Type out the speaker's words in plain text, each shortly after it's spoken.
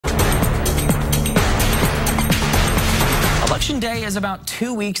Election Day is about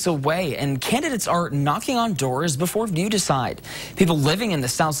 2 weeks away, and candidates are knocking on doors before you decide. People living in the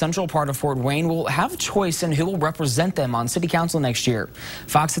south central part of Fort Wayne will have a choice in who will represent them on city council next year.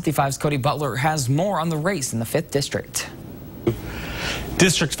 Fox 55's Cody Butler has more on the race in the 5th District.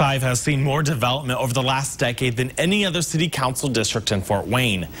 District 5 has seen more development over the last decade than any other city council district in Fort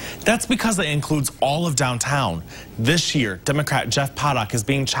Wayne. That's because it includes all of downtown. This year, Democrat Jeff Paddock is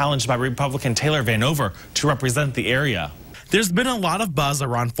being challenged by Republican Taylor Vanover to represent the area. There's been a lot of buzz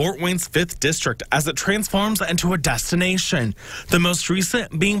around Fort Wayne's 5th District as it transforms into a destination, the most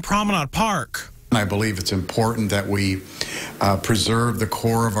recent being Promenade Park. I believe it's important that we preserve the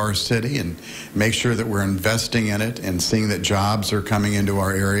core of our city and make sure that we're investing in it and seeing that jobs are coming into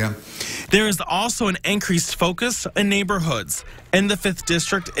our area. There is also an increased focus in neighborhoods. In the 5th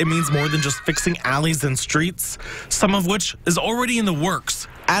District, it means more than just fixing alleys and streets, some of which is already in the works,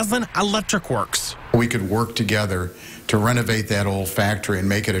 as in Electric Works. We could work together to renovate that old factory and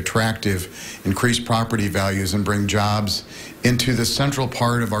make it attractive, increase property values, and bring jobs into the central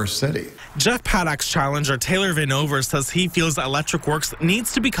part of our city. Jeff Paddock's challenger, Taylor Vanover, says he feels Electric Works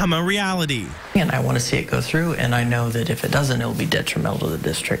needs to become a reality. And I want to see it go through, and I know that if it doesn't, it'll be detrimental to the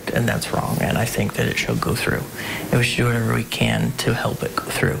district, and that's wrong, and I think that it should go through. And we should do whatever we can to help it go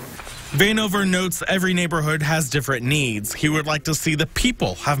through. Vanover notes every neighborhood has different needs. He would like to see the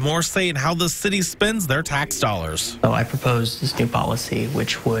people have more say in how the city spends their tax dollars. So I proposed this new policy,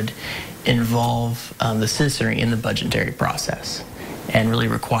 which would involve the citizenry in the budgetary process and really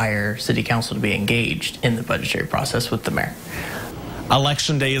require city council to be engaged in the budgetary process with the mayor.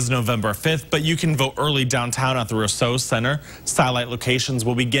 Election Day is November 5th, but you can vote early downtown at the Rousseau Center. Satellite locations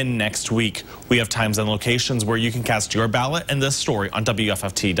will begin next week. We have times and locations where you can cast your ballot in this story on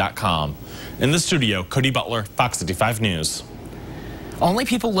WFFT.com. In the studio, Cody Butler, Fox 55 News. Only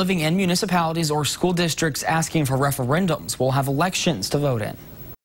people living in municipalities or school districts asking for referendums will have elections to vote in.